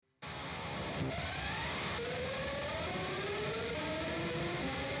Hey,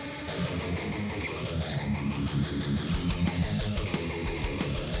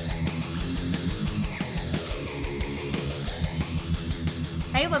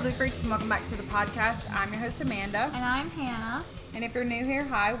 lovely freaks, and welcome back to the podcast. I'm your host, Amanda. And I'm Hannah. And if you're new here,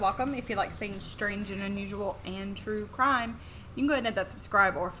 hi, welcome. If you like things strange and unusual and true crime, you can go ahead and hit that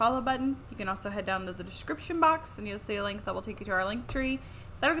subscribe or follow button. You can also head down to the description box, and you'll see a link that will take you to our link tree.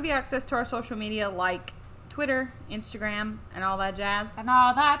 That'll give you access to our social media like Twitter, Instagram, and all that jazz. And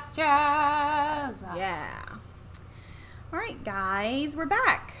all that jazz. Yeah. All right, guys, we're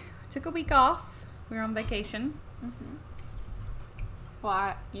back. Took a week off. We were on vacation. Mm-hmm.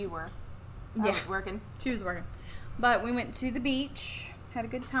 Well, you were. I was working. She was working. But we went to the beach, had a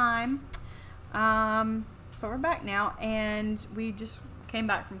good time. But we're back now, and we just came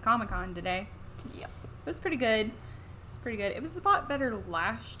back from Comic-Con today. Yep. It was pretty good. It was a lot better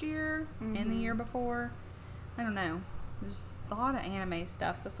last year and the year before. I don't know. There's a lot of anime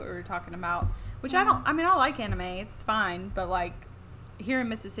stuff. That's what we were talking about. Which I like anime. It's fine. But, like, here in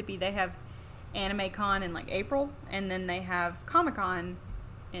Mississippi, they have Anime Con in, like, April. And then they have Comic-Con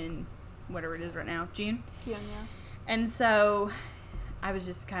in whatever it is right now, June. Yeah. And so I was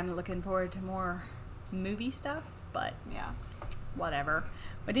just kind of looking forward to more movie stuff. But yeah, whatever.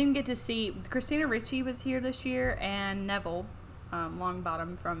 I didn't get to see... Christina Ricci was here this year. And Neville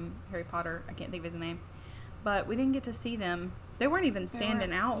Longbottom from Harry Potter. I can't think of his name. But we didn't get to see them. They weren't even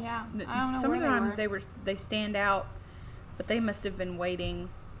standing out. Yeah, I don't know. Sometimes they stand out, but they must have been waiting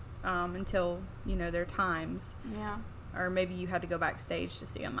until their times. Yeah. Or maybe you had to go backstage to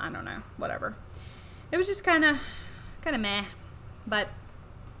see them. I don't know. Whatever. It was just kind of meh. But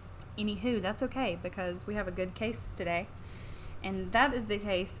anywho, that's okay because we have a good case today, and that is the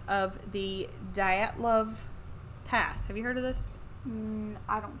case of the Dyatlov Pass. Have you heard of this?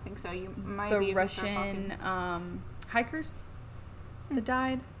 I don't think so. You might the be Russian hikers that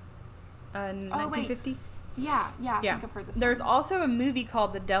died in 1950. Yeah. I think I've heard this. There's one. also a movie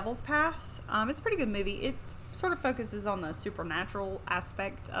called The Devil's Pass. It's a pretty good movie. It sort of focuses on the supernatural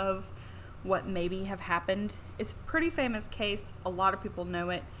aspect of what maybe have happened. It's a pretty famous case. A lot of people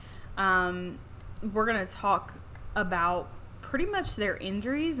know it. We're going to talk about pretty much their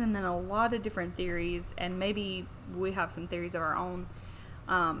injuries and then a lot of different theories, and maybe we have some theories of our own.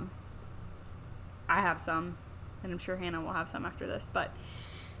 I have some, and I'm sure Hannah will have some after this, but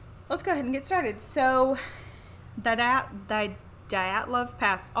let's go ahead and get started. So, the Dyatlov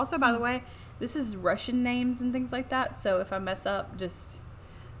Pass. Also, by the way, this is Russian names and things like that, so if I mess up, just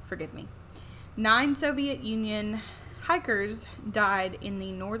forgive me. 9 Soviet Union hikers died in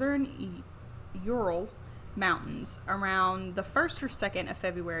the northern Ural Mountains around the 1st or 2nd of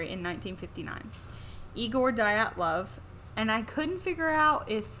February in 1959. Igor Dyatlov, and I couldn't figure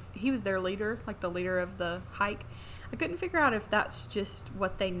out if he was their leader, like the leader of the hike. I couldn't figure out if that's just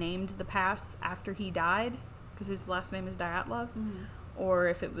what they named the pass after he died, because his last name is Dyatlov, or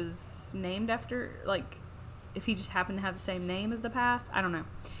if it was named after, like, if he just happened to have the same name as the pass. I don't know.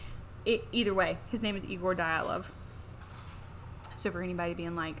 Either way, his name is Igor Dyatlov. So for anybody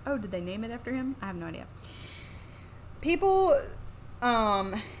being like, oh, did they name it after him? I have no idea. People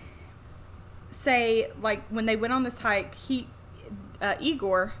say, like, when they went on this hike,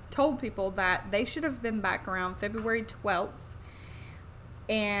 Igor told people that they should have been back around February 12th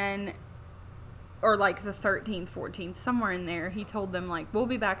or like the 13th, 14th, somewhere in there. He told them, like, we'll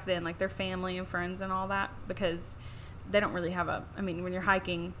be back then, like their family and friends and all that, because they don't really have when you're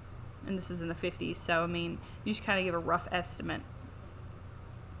hiking, and this is in the 50s, so, you just kind of give a rough estimate.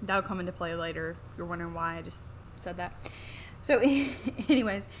 That'll come into play later if you're wondering why I just said that. So,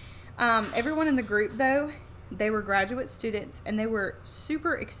 anyways, everyone in the group, though, they were graduate students, and they were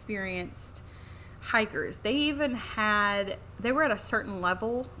super experienced hikers. They were at a certain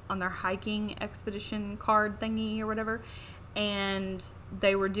level on their hiking expedition card thingy or whatever, and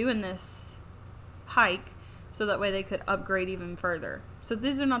they were doing this hike so that way they could upgrade even further. So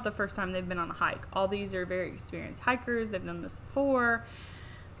these are not the first time they've been on a hike. All these are very experienced hikers. They've done this before.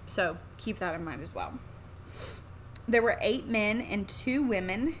 So keep that in mind as well. There were 8 men and 2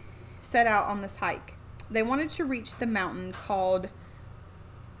 women set out on this hike. They wanted to reach the mountain called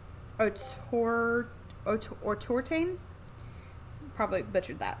Otortain. Probably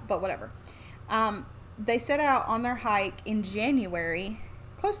butchered that, but whatever. They set out on their hike in January,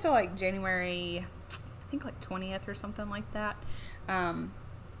 close to like January, I think like 20th or something like that. And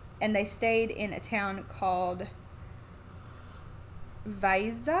they stayed in a town called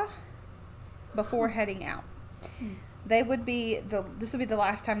Vaiza before heading out. This would be the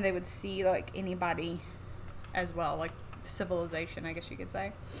last time they would see like anybody as well, like civilization, I guess you could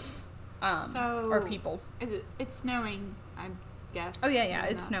say. or people. It's snowing, I guess. Oh, yeah,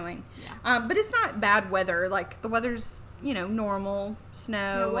 it's snowing. Yeah. But it's not bad weather. Like, the weather's, normal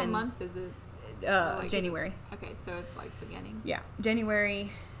snow. Yeah, what month is it? January. Okay, so it's like beginning. Yeah,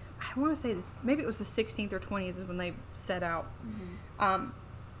 January. I want to say maybe it was the 16th or 20th is when they set out. Mm-hmm.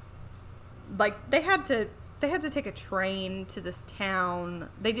 Like they had to take a train to this town.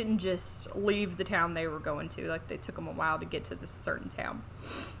 They didn't just leave the town they were going to. Like they took them a while to get to this certain town.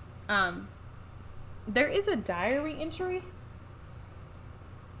 There is a diary entry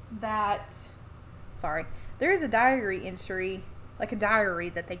there is a diary entry, like a diary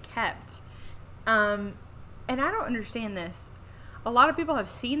that they kept. And I don't understand this. A lot of people have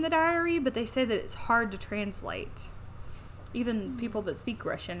seen the diary, but they say that it's hard to translate. Even people that speak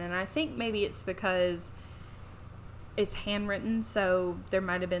Russian. And I think maybe it's because it's handwritten, so there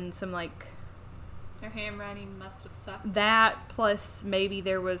might have been some, like... Their handwriting must have sucked. That, plus maybe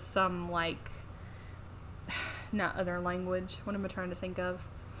there was some, like... Not other language. What am I trying to think of?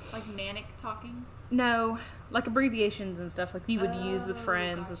 Like Nanic talking? No, like abbreviations and stuff like you would use with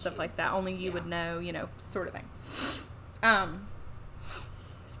friends and stuff you. like that. Only you would know, sort of thing.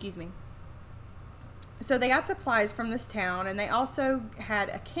 Excuse me. So they got supplies from this town, and they also had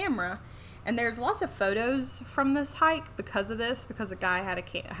a camera. And there's lots of photos from this hike because a guy had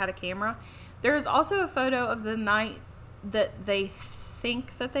a camera. There is also a photo of the night that they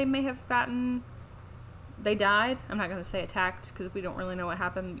think that they may have gotten... They died. I'm not going to say attacked because we don't really know what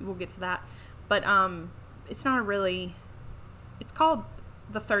happened. We'll get to that. But it's not it's called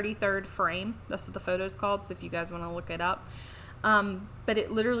the 33rd frame. That's what the photo is called, so if you guys want to look it up. But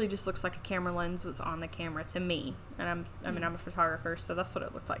it literally just looks like a camera lens was on the camera to me. And I'm a photographer, so that's what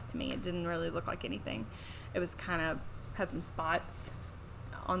it looked like to me. It didn't really look like anything. It was had some spots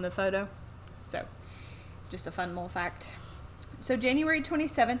on the photo. So, just a fun little fact. So January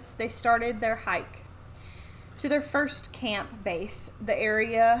 27th, they started their hike to their first camp base, the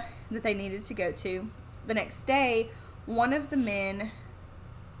area that they needed to go to. The next day, one of the men,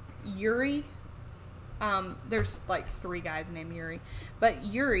 Yuri, there's like 3 guys named Yuri, but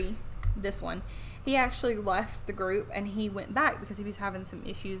Yuri, this one, he actually left the group and he went back because he was having some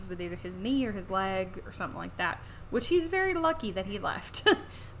issues with either his knee or his leg or something like that, which he's very lucky that he left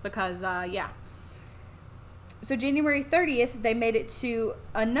because, So January 30th, they made it to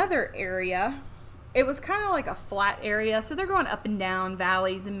another area. It was kind of like a flat area, so they're going up and down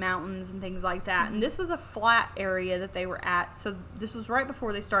valleys and mountains and things like that. And this was a flat area that they were at, so this was right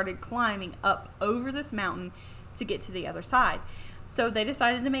before they started climbing up over this mountain to get to the other side. So they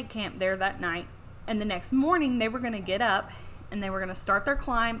decided to make camp there that night, and the next morning they were going to get up and they were going to start their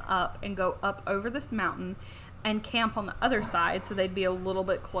climb up and go up over this mountain and camp on the other side so they'd be a little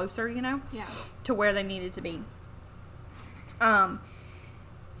bit closer, to where they needed to be.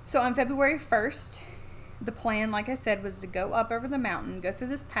 So on February 1st, the plan, like I said, was to go up over the mountain, go through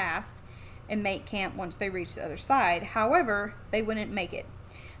this pass, and make camp once they reached the other side. However, they wouldn't make it.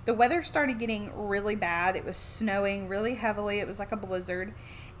 The weather started getting really bad. It was snowing really heavily. It was like a blizzard.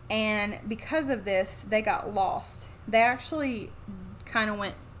 And because of this, they got lost. They actually kind of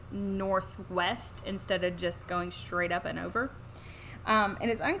went northwest instead of just going straight up and over. And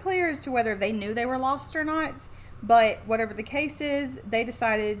it's unclear as to whether they knew they were lost or not. But whatever the case is, they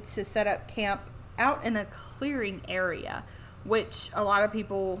decided to set up camp out in a clearing area, which a lot of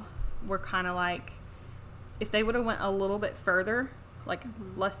people were kind of like, if they would have went a little bit further, like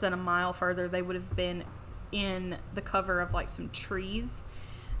less than a mile further, they would have been in the cover of like some trees.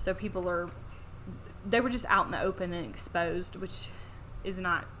 So they were just out in the open and exposed, which is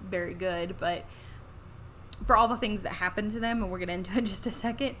not very good, but for all the things that happened to them, and we'll get into it in just a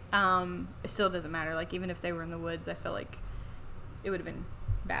second, it still doesn't matter. Like, even if they were in the woods, I feel like it would have been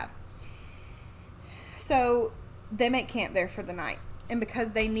bad. So they make camp there for the night. And because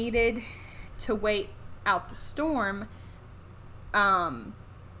they needed to wait out the storm, I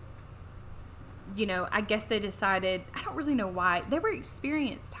guess they decided, I don't really know why. They were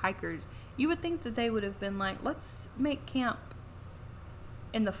experienced hikers. You would think that they would have been like, let's make camp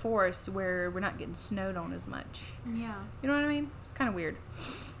in the forest where we're not getting snowed on as much. Yeah. You know what I mean? It's kind of weird.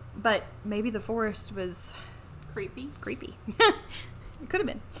 But maybe the forest was... Creepy. It could have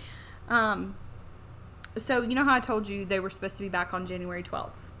been. So, you know how I told you they were supposed to be back on January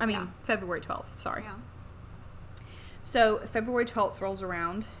 12th? February 12th, sorry. Yeah. So, February 12th rolls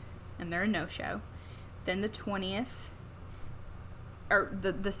around, and they're a no-show. Then the 20th, or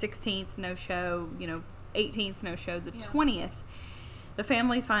the 16th, no-show, 18th, no-show. The 20th, the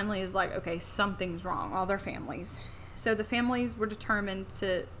family finally is like, okay, something's wrong, all their families. So the families were determined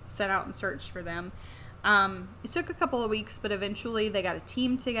to set out and search for them. It took a couple of weeks, but eventually they got a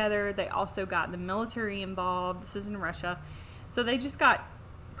team together. They also got the military involved. This is in Russia. So they just got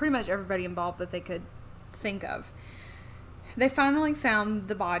pretty much everybody involved that they could think of. They finally found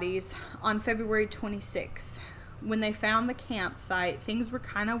the bodies on February 26th. When they found the campsite, things were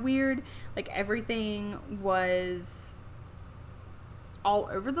kind of weird. Like, everything was all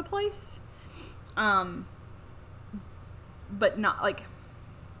over the place. But not, like,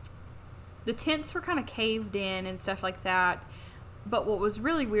 the tents were kind of caved in and stuff like that. But what was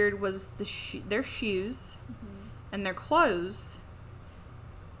really weird was their shoes and their clothes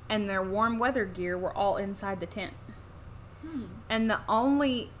and their warm weather gear were all inside the tent. And the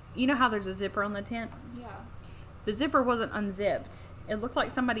only, you know how there's a zipper on the tent? Yeah. The zipper wasn't unzipped. It looked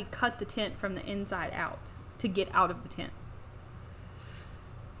like somebody cut the tent from the inside out to get out of the tent.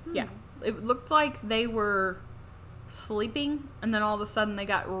 Yeah. It looked like they were sleeping, and then all of a sudden they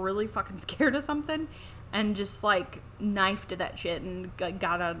got really fucking scared of something and just, like, knifed at that shit and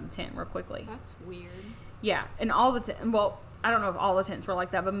got out of the tent real quickly. That's weird. Yeah. And all the well, I don't know if all the tents were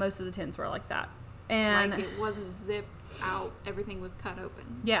like that, but most of the tents were like that. And like, it wasn't zipped out. Everything was cut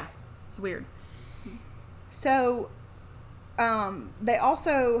open. Yeah. It's weird. So, they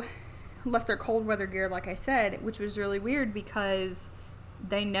also left their cold weather gear, like I said, which was really weird because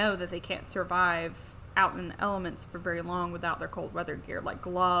they know that they can't survive out in the elements for very long without their cold weather gear, like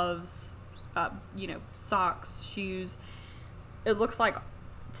gloves, socks, shoes. It looks like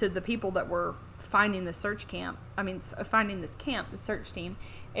to the people that were finding the finding this camp, the search team,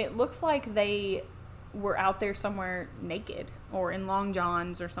 it looks like they were out there somewhere naked or in long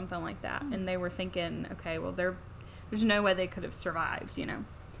johns or something like that. And they were thinking, okay, well, there's no way they could have survived,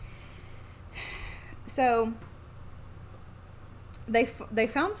 So they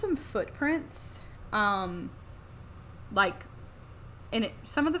found some footprints, some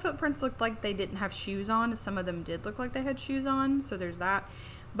of the footprints looked like they didn't have shoes on. Some of them did look like they had shoes on. So there's that.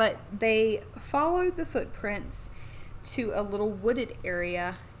 But they followed the footprints to a little wooded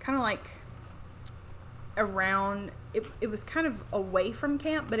area, kind of like around, it was kind of away from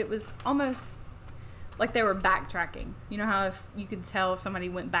camp, but it was almost like they were backtracking. You know how if you could tell if somebody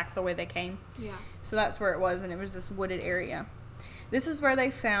went back the way they came? Yeah. So that's where it was, and it was this wooded area. This is where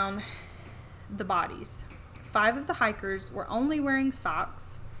they found the bodies. 5 of the hikers were only wearing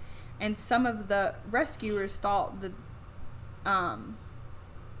socks, and some of the rescuers thought that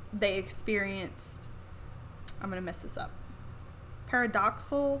they experienced, I'm going to mess this up,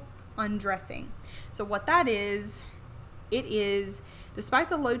 paradoxal undressing. So what that is, it is, despite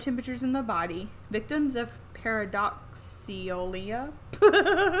the low temperatures in the body, victims of paradoxalia,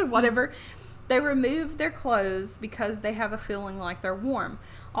 whatever, they remove their clothes because they have a feeling like they're warm.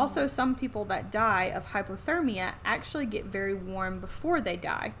 Also, some people that die of hypothermia actually get very warm before they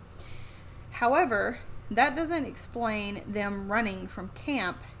die. However, that doesn't explain them running from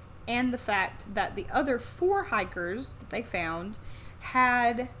camp and the fact that the other 4 hikers that they found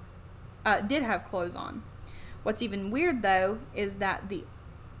did have clothes on. What's even weird, though, is that the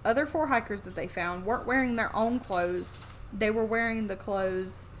other 4 hikers that they found weren't wearing their own clothes. They were wearing the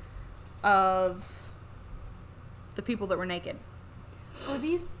clothes of the people that were naked. Were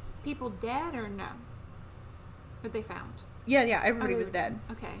these people dead or no? What they found? Yeah, everybody was dead.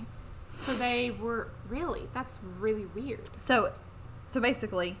 Okay. So they were, really? That's really weird. So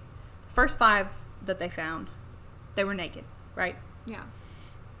basically, first 5 that they found, they were naked, right? Yeah.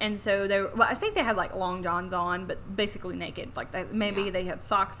 And so I think they had like long johns on, but basically naked. Like they had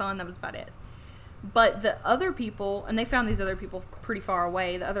socks on. That was about it. But the other people, and they found these other people pretty far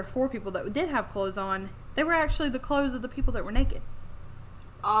away. The other 4 people that did have clothes on, they were actually the clothes of the people that were naked.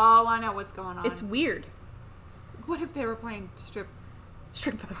 Oh, I know what's going on. It's weird. What if they were playing strip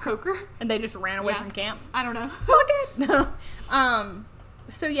poker and they just ran away from camp? I don't know. Fuck it.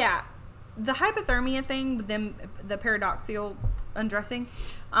 So yeah, the hypothermia thing with them, the paradoxical undressing,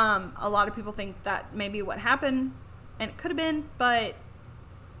 a lot of people think that may be what happened, and it could have been, but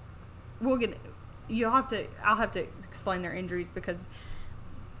I'll have to explain their injuries because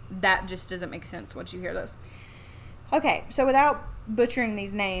that just doesn't make sense once you hear this. Okay, so without butchering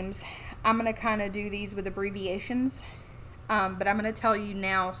these names, I'm going to kind of do these with abbreviations, but I'm going to tell you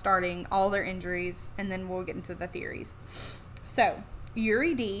now, starting all their injuries, and then we'll get into the theories. So,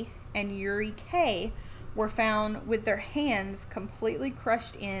 Yuri D. and Yuri K. were found with their hands completely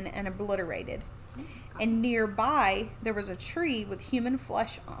crushed in and obliterated. And nearby, there was a tree with human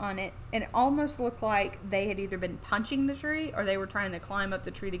flesh on it, and it almost looked like they had either been punching the tree or they were trying to climb up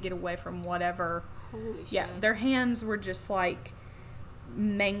the tree to get away from whatever. Holy shit. Yeah, their hands were just like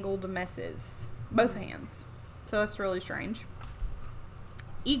mangled messes. Both hands. So that's really strange.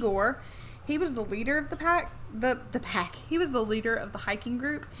 Igor He was the leader of the pack. The pack. He was the leader of the hiking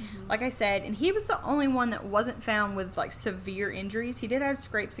group, like I said, and he was the only one that wasn't found with like severe injuries. He did have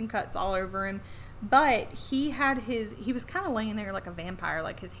scrapes and cuts all over him, but he was kind of laying there like a vampire,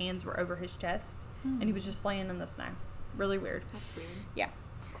 like his hands were over his chest, and he was just laying in the snow. Really weird. That's weird. Yeah.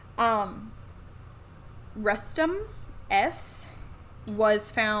 Rustum S.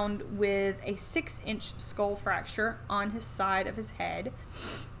 was found with a 6-inch skull fracture on his side of his head.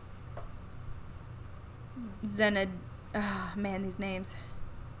 These names.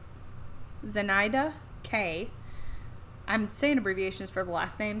 Zenaida K. I'm saying abbreviations for the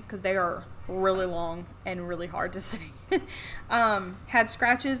last names because they are really long and really hard to say. Had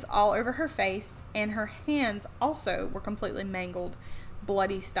scratches all over her face, and her hands also were completely mangled,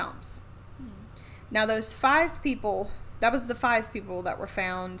 bloody stumps. Now, those 5 people, that was the 5 people that were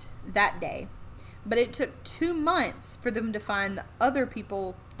found that day. But it took 2 months for them to find the other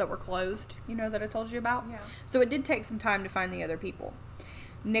people that were clothed, that I told you about. Yeah. So it did take some time to find the other people.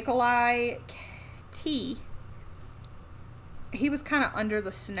 Nikolai T., he was kind of under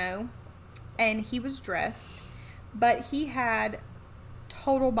the snow, and he was dressed, but he had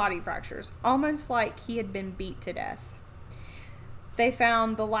total body fractures, almost like he had been beat to death. They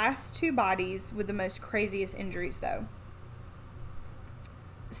found the last 2 bodies with the most craziest injuries, though.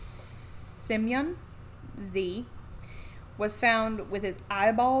 Simeon Z. was found with his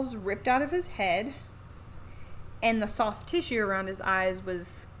eyeballs ripped out of his head, and the soft tissue around his eyes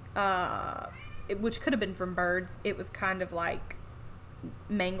was, which could have been from birds. It was kind of like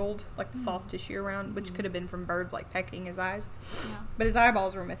mangled, like the soft tissue around, which could have been from birds like pecking his eyes. Yeah. But his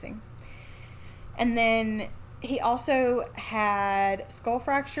eyeballs were missing. And then he also had skull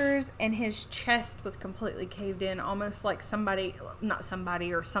fractures, and his chest was completely caved in, almost like something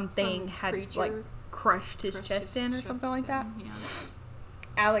had like crushed his chest in or something like that. Yeah.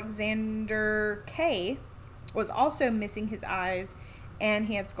 Alexander K. was also missing his eyes, and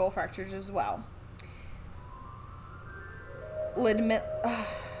he had skull fractures as well.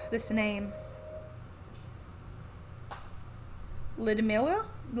 This name. Lidmilla?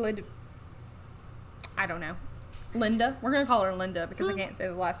 I don't know. Linda. We're going to call her Linda because I can't say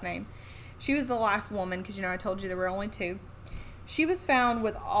the last name. She was the last woman because, I told you there were only 2. She was found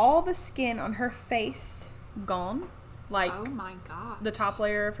with all the skin on her face gone. Like, oh my God. The top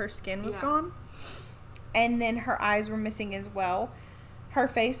layer of her skin was Yeah. gone. And then her eyes were missing as well. Her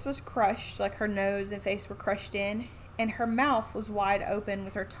face was crushed, like her nose and face were crushed in. And her mouth was wide open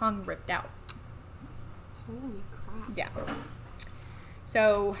with her tongue ripped out. Holy crap. Yeah.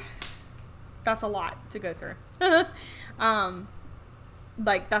 So, that's a lot to go through. That's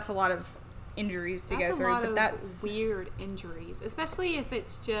a lot of injuries to go through. But that's weird injuries, especially if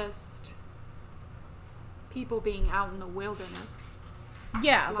it's just people being out in the wilderness.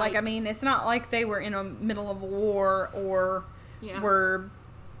 Yeah, it's not like they were in the middle of a war or were,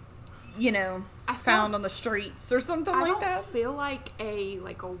 found on the streets or something like that. I don't feel like a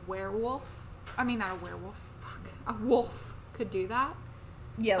werewolf. I mean, not a werewolf. A wolf could do that.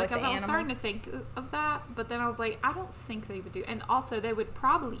 Yeah, like the I was animals. starting to think of that, but then I was like, I don't think they would do. And also, they would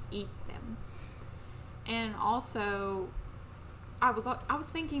probably eat them. And also, I was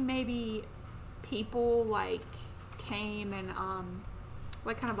thinking maybe people came and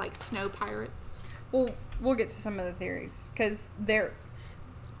kind of like snow pirates. Well, we'll get to some of the theories because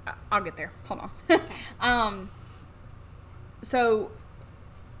I'll get there. Hold on. Okay. So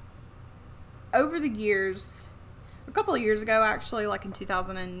over the years, a couple of years ago, actually, like in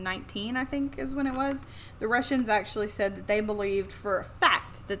 2019, I think is when it was, the Russians actually said that they believed for a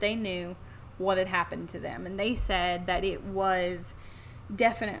fact that they knew what had happened to them. And they said that it was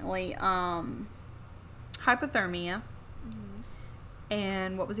definitely hypothermia.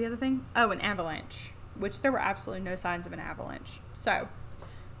 And what was the other thing? Oh, an avalanche, which there were absolutely no signs of an avalanche. So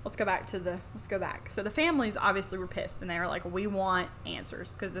let's go back. So the families obviously were pissed, and they were like, we want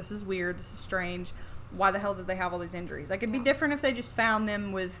answers because this is weird. This is strange. Why the hell did they have all these injuries? Like, it'd be different if they just found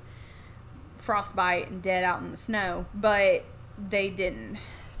them with frostbite and dead out in the snow, but they didn't.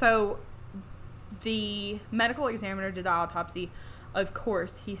 So the medical examiner did the autopsy. Of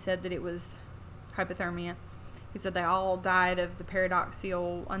course, he said that it was hypothermia. He said they all died of the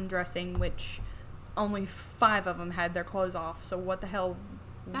paradoxical undressing, which only 5 of them had their clothes off. So what the hell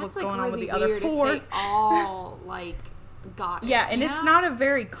was going on with the other 4? If they all got it. Yeah, and it's not a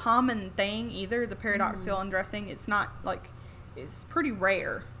very common thing either. The paradoxical undressing. It's not it's pretty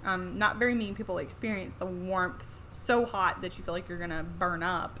rare. Not very many people experience the warmth so hot that you feel like you're gonna burn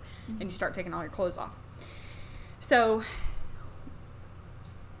up, and you start taking all your clothes off. So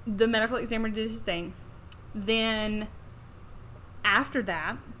the medical examiner did his thing. Then after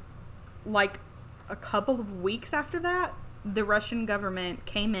that, like a couple of weeks after that, the Russian government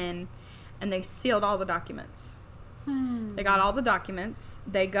came in and they sealed all the documents. They got all the documents.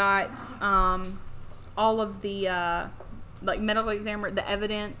 They got all of the like medical examiner, the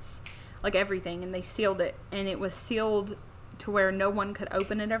evidence, like everything, and they sealed it. And it was sealed to where no one could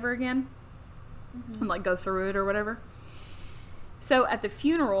open it ever again and like go through it or whatever. So at the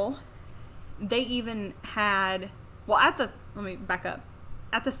funeral, they even had, let me back up.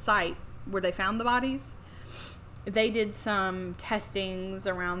 At the site where they found the bodies, they did some testings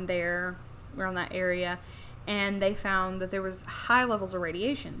around that area, and they found that there was high levels of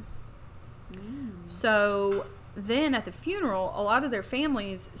radiation. So then at the funeral, a lot of their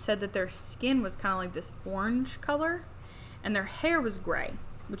families said that their skin was kind of like this orange color, and their hair was gray,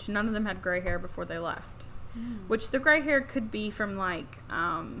 which none of them had gray hair before they left. Which the gray hair could be from like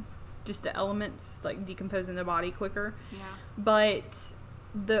just the elements like decomposing the body quicker. Yeah. But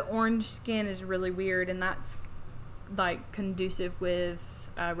the orange skin is really weird, and that's like conducive with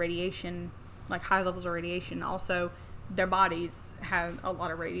radiation, like high levels of radiation. Also, their bodies have a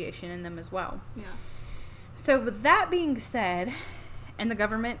lot of radiation in them as well. Yeah. So with that being said, and the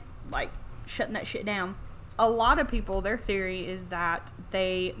government like shutting that shit down, a lot of people, their theory is that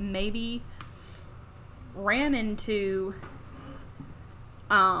they maybe ran into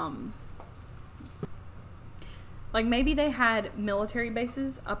like maybe they had military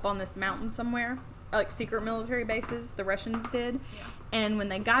bases up on this mountain somewhere, like secret military bases, the Russians did. Yeah. And when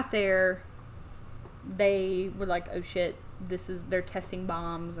they got there, they were like, oh shit, they're testing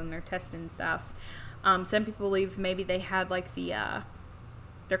bombs and they're testing stuff. Some people believe maybe they had like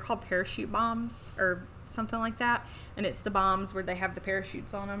they're called parachute bombs or something like that. And it's the bombs where they have the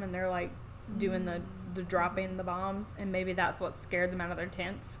parachutes on them and they're like doing the dropping the bombs. And maybe that's what scared them out of their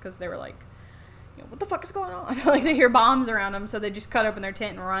tents, because they were like, you know, what the fuck is going on? Like they hear bombs around them, so they just cut open their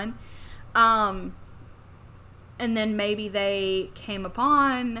tent and run. And then maybe they came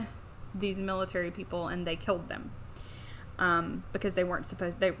upon these military people and they killed them. Because they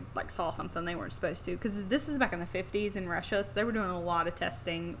like saw something they weren't supposed to. Because this is back in the 50s in Russia, so they were doing a lot of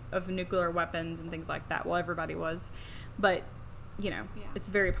testing of nuclear weapons and things like that. Well, everybody was. But, you know, It's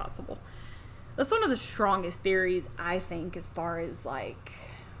very possible. That's one of the strongest theories, I think, as far as, like,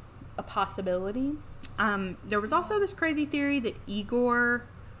 a possibility. There was also this crazy theory that Igor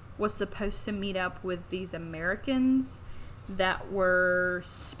was supposed to meet up with these Americans that were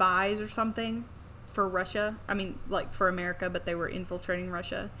spies or something for Russia. I mean, like, for America, but they were infiltrating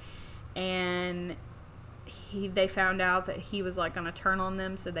Russia. And they found out that he was, like, going to turn on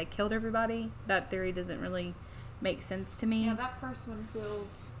them, so they killed everybody. That theory doesn't really make sense to me. Yeah, that first one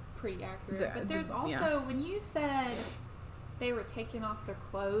feels pretty accurate. But there's also, when you said they were taking off their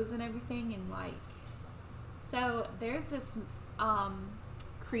clothes and everything, and, like, so there's this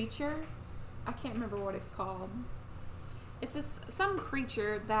creature, I can't remember what it's called. It's some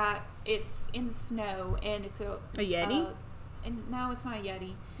creature that it's in the snow, and it's a Yeti? And no, it's not a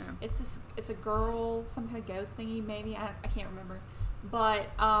Yeti. No. It's a girl, some kind of ghost thingy, maybe. I can't remember. But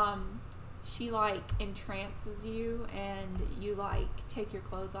she like entrances you, and you like take your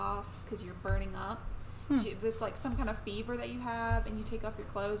clothes off because you're burning up. There's like some kind of fever that you have, and you take off your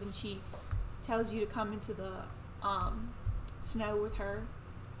clothes, and she tells you to come into the snow with her.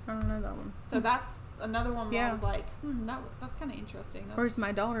 I don't know that one. So that's another one where I was like, that's kind of interesting. Where's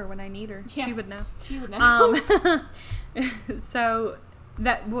my daughter when I need her? Yeah, she would know. She would know. So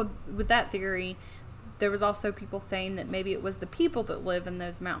with that theory, there was also people saying that maybe it was the people that live in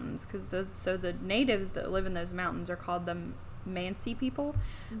those mountains, because the natives that live in those mountains are called the Mansi people,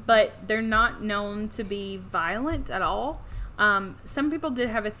 but they're not known to be violent at all. Some people did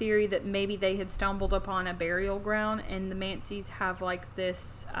have a theory that maybe they had stumbled upon a burial ground, and the Mansis have like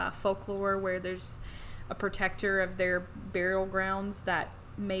this folklore where there's a protector of their burial grounds that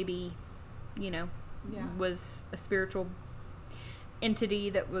maybe, was a spiritual entity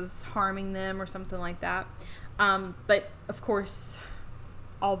that was harming them or something like that. But of course,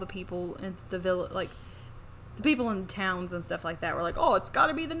 all the people in the village, like the people in towns and stuff like that, were like, "Oh, it's got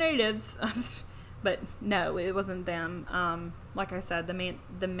to be the natives." But no, it wasn't them. Like I said, the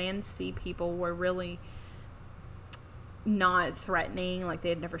Mansi people were really not threatening. Like, they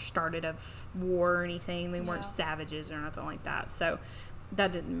had never started a war or anything. They weren't savages or nothing like that. So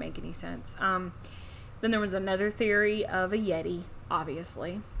that didn't make any sense. Then there was another theory of a Yeti,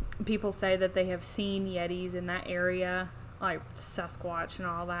 obviously. People say that they have seen Yetis in that area, like Sasquatch and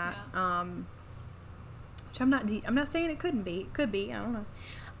all that. Yeah. Which I'm not saying it couldn't be. It could be. I don't know.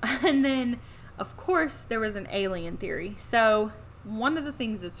 And then, of course, there was an alien theory. So one of the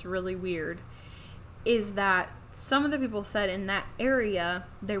things that's really weird is that some of the people said in that area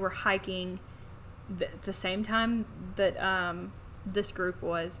they were hiking the same time that this group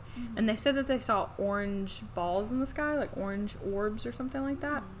was, and they said that they saw orange balls in the sky, like orange orbs or something like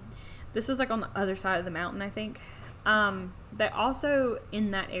that. This was like on the other side of the mountain, I think. They also,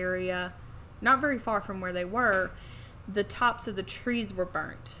 in that area, not very far from where they were, the tops of the trees were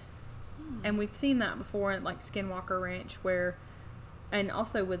burnt. And we've seen that before at like Skinwalker Ranch, where, and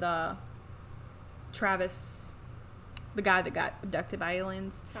also with Travis, the guy that got abducted by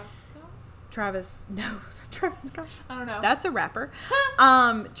aliens. Travis Scott. I don't know. That's a rapper.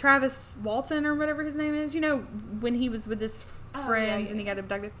 Travis Walton or whatever his name is. You know, when he was with his friends and he got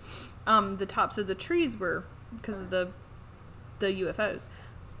abducted. The tops of the trees were because of the UFOs.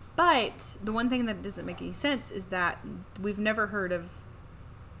 But the one thing that doesn't make any sense is that we've never heard of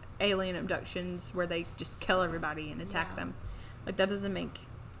alien abductions where they just kill everybody and attack them. Like, that doesn't make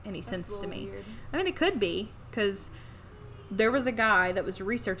any sense to me. Weird. I mean, it could be, because there was a guy that was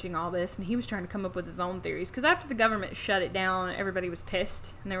researching all this, and he was trying to come up with his own theories. Because after the government shut it down, everybody was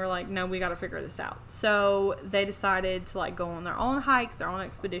pissed, and they were like, no, we got to figure this out. So they decided to, like, go on their own hikes, their own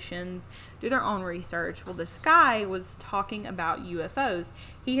expeditions, do their own research. Well, this guy was talking about UFOs.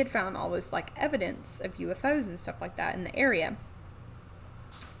 He had found all this, like, evidence of UFOs and stuff like that in the area.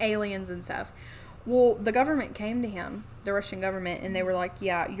 Aliens and stuff. Well, the government came to him, the Russian government, and they were like,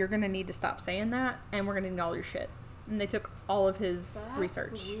 yeah, you're going to need to stop saying that, and we're going to need all your shit. And they took all of his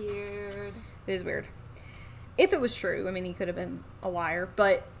research. Weird. It is weird. If it was true, I mean, he could have been a liar,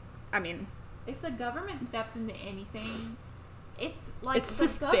 but, I mean... If the government steps into anything, it's like... It's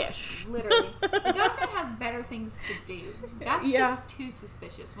suspicious. Literally. The government has better things to do. That's just too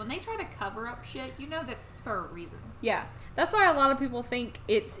suspicious. When they try to cover up shit, you know that's for a reason. Yeah. That's why a lot of people think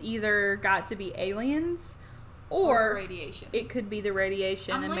it's either got to be aliens or radiation. It could be the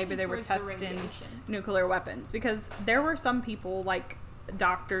radiation, and maybe they were testing nuclear weapons. Because there were some people, like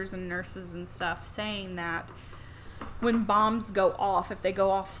doctors and nurses and stuff, saying that when bombs go off, if they go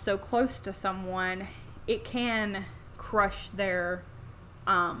off so close to someone, it can crush their,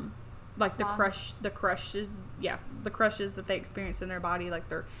 like the crushes that they experience in their body, like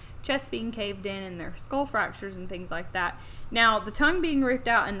their chest being caved in and their skull fractures and things like that. Now, the tongue being ripped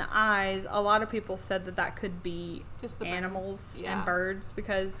out and the eyes, a lot of people said that could be just the animals and birds,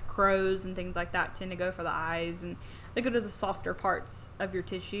 because crows and things like that tend to go for the eyes, and they go to the softer parts of your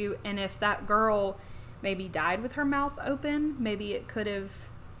tissue. And if that girl maybe died with her mouth open, maybe it could have...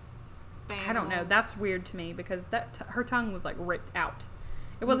 I don't know. That's weird to me, because her tongue was like ripped out.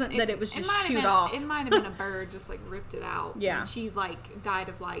 It wasn't that it was just chewed off. It might have been a bird just like ripped it out. Yeah. And she like died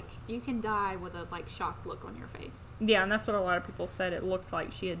of like, you can die with a like shocked look on your face. Yeah, and that's what a lot of people said. It looked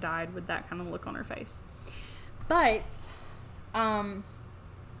like she had died with that kind of look on her face. But, I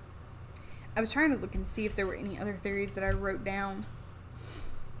was trying to look and see if there were any other theories that I wrote down.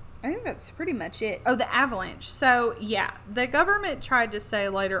 I think that's pretty much it. Oh, the avalanche. So, yeah, the government tried to say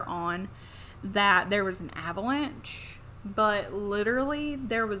later on that there was an avalanche, but literally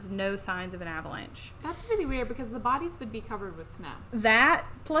there was no signs of an avalanche. That's really weird, because the bodies would be covered with snow. That,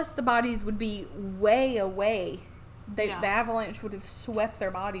 plus the bodies would be way away. The avalanche would have swept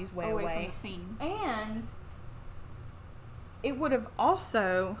their bodies way away from the scene. And it would have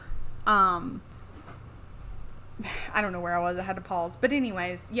also... I don't know where I was. I had to pause. But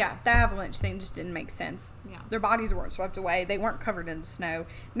anyways, yeah, the avalanche thing just didn't make sense. Yeah. Their bodies weren't swept away. They weren't covered in snow.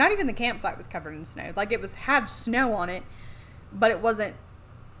 Not even the campsite was covered in snow. Like, it had snow on it, but it wasn't,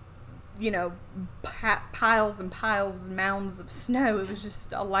 piles and piles and mounds of snow. It was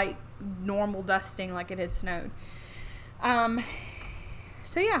just a light, normal dusting like it had snowed.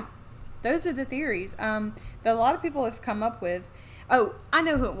 So, yeah, those are the theories that a lot of people have come up with. Oh, I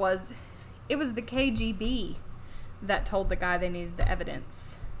know who it was. It was the KGB that told the guy they needed the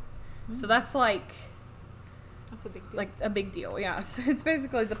evidence. Mm-hmm. So that's like... That's a big deal. Like, a big deal, yeah. So it's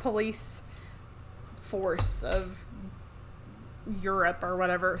basically the police force of Europe or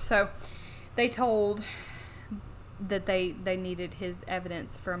whatever. So they told that they needed his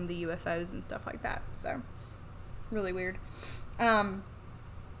evidence from the UFOs and stuff like that. So, really weird. Oh,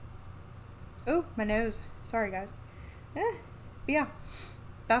 my nose. Sorry, guys. But yeah.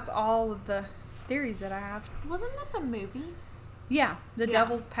 That's all of the theories that I have. Wasn't this a movie? Yeah, The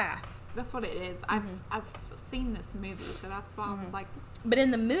Devil's Pass. That's what it is. Mm-hmm. I've seen this movie, so that's why I was like, this. But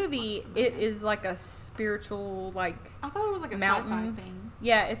in the movie, it is like a spiritual, like, I thought it was like a mountain sci-fi thing.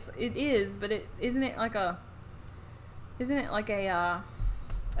 Yeah, it is, but isn't it like a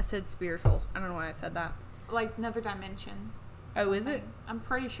I said spiritual. I don't know why I said that. Like another dimension. Oh, is it? I'm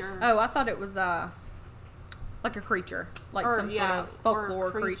pretty sure. Oh, I thought it was like a creature, like Or, some yeah, sort of folklore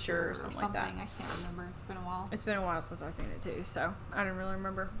or creature or something like that. I can't remember. It's been a while. It's been a while since I've seen it too, so I didn't really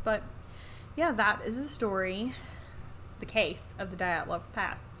remember. But yeah, that is the story, the case of the Dyatlov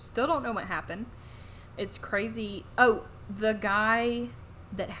Pass. Still don't know what happened. It's crazy. Oh, the guy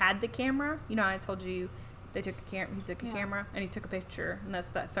that had the camera, you know, I told you they took a camera. He took a camera and he took a picture, and that's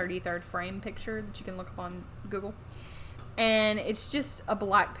that 33rd frame picture that you can look up on Google. And it's just a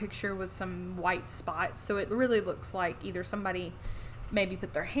black picture with some white spots, so it really looks like either somebody maybe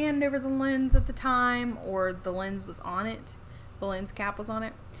put their hand over the lens at the time, or the lens was on it, the lens cap was on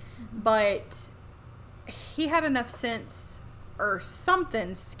it. But he had enough sense, or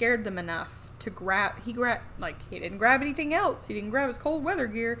something scared them enough to he didn't grab anything else. He didn't grab his cold weather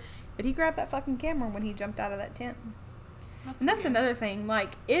gear, but he grabbed that fucking camera when he jumped out of that tent. That's another thing.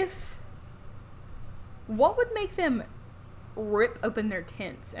 Like, what would make them rip open their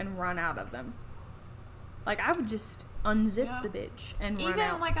tents and run out of them? Like, I would just unzip the bitch and run out.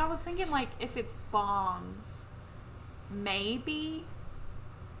 Even, like, I was thinking, like, if it's bombs, maybe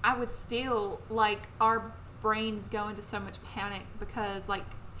I would still, like, our brains go into so much panic because, like,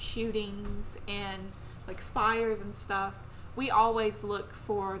 shootings and, like, fires and stuff, we always look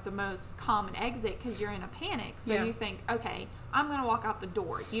for the most common exit because you're in a panic. So you think, okay, I'm going to walk out the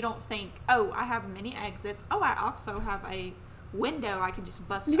door. You don't think, oh, I have many exits. Oh, I also have a window I can just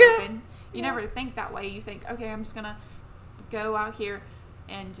bust open. You never think that way. You think, okay, I'm just going to go out here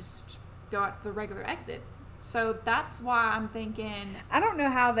and just go out the regular exit. So that's why I'm thinking, I don't know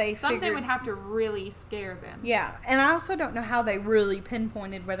how they something would have to really scare them. Yeah, and I also don't know how they really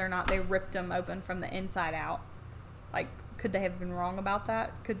pinpointed whether or not they ripped them open from the inside out. Like, could they have been wrong about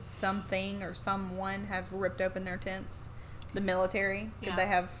that? Could something or someone have ripped open their tents? The military? Could they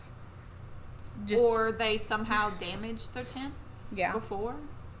have just... Or they somehow damaged their tents before?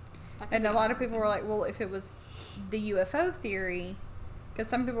 And a lot of people were like, well, if it was the UFO theory... Because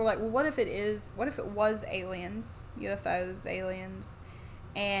some people were like, well, what if it was aliens, UFOs, aliens,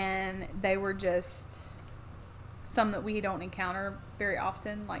 and they were just some that we don't encounter very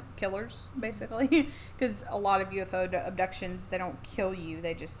often, like killers, basically. Because a lot of UFO abductions, they don't kill you,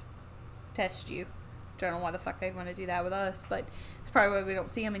 they just test you. Don't know why the fuck they'd want to do that with us, but it's probably why we don't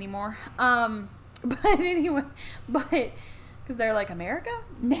see them anymore. But anyway, because they're like, America?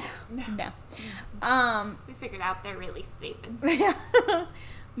 No. We figured out they're really stupid.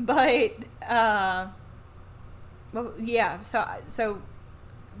 But, well, yeah, so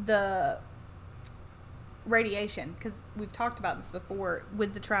the radiation, because we've talked about this before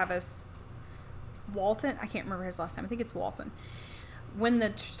with the Travis Walton. I can't remember his last name. I think it's Walton. When the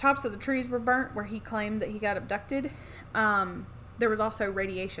tops of the trees were burnt, where he claimed that he got abducted, there was also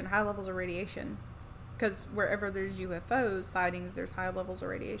radiation, high levels of radiation. Because wherever there's UFO sightings, there's high levels of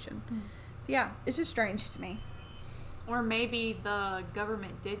radiation. So yeah, it's just strange to me. Or maybe the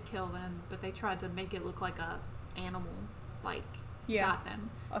government did kill them, but they tried to make it look like a animal, like, got them.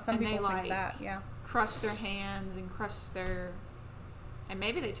 Well, some people think that, crushed their hands and crushed their... And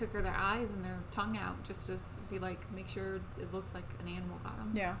maybe they took their eyes and their tongue out just to be like, make sure it looks like an animal got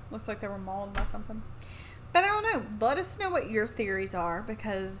them. Yeah, looks like they were mauled by something. But I don't know. Let us know what your theories are,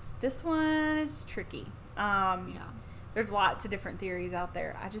 because this one is tricky. There's lots of different theories out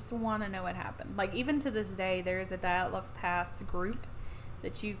there. I just want to know what happened. Like, even to this day, there is a Dyatlov Pass group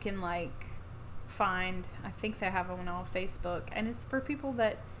that you can, like, find. I think they have one on Facebook. And it's for people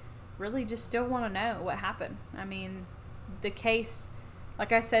that really just still want to know what happened. I mean, the case,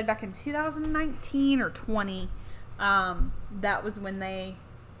 like I said, back in 2019 or 20, that was when they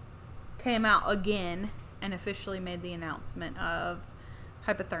came out again and officially made the announcement of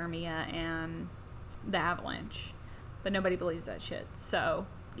hypothermia and the avalanche. But nobody believes that shit. So,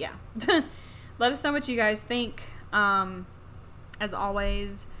 yeah. Let us know what you guys think. As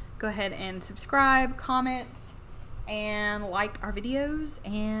always, go ahead and subscribe, comment, and like our videos.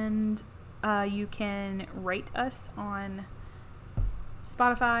 And you can rate us on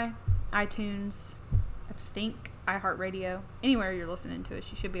Spotify, iTunes, I think iHeartRadio. Anywhere you're listening to us,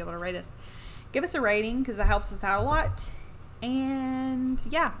 you should be able to rate us. Give us a rating, because that helps us out a lot. And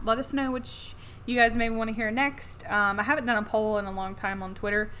yeah, let us know which you guys may want to hear next. I haven't done a poll in a long time on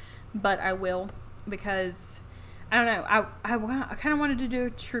Twitter, but I will, because I don't know, I kind of wanted to do a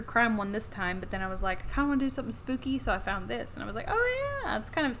true crime one this time, but then I was like, I kind of want to do something spooky, so I found this, and I was like, oh yeah, it's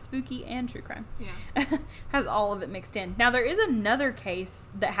kind of spooky and true crime. Yeah. Has all of it mixed in. Now, there is another case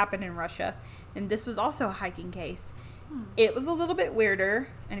that happened in Russia, and this was also a hiking case. It was a little bit weirder,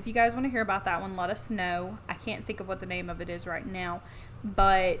 and if you guys want to hear about that one, let us know. I can't think of what the name of it is right now,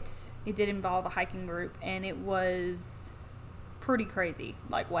 but it did involve a hiking group, and it was pretty crazy,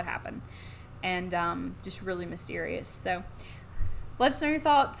 like, what happened. and just really mysterious. So let us know your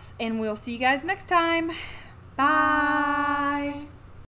thoughts, and we'll see you guys next time. Bye.